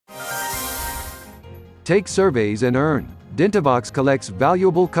Take surveys and earn. DentaVox collects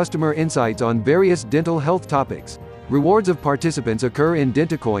valuable customer insights on various dental health topics. Rewards of participants occur in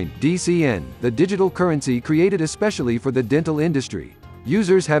Dentacoin, DCN, the digital currency created especially for the dental industry.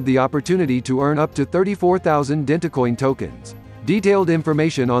 Users have the opportunity to earn up to 34,000 Dentacoin tokens. Detailed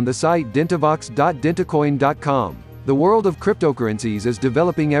information on the site dentavox.dentacoin.com. The world of cryptocurrencies is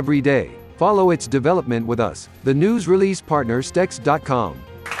developing every day. Follow its development with us. The news release partner stex.com.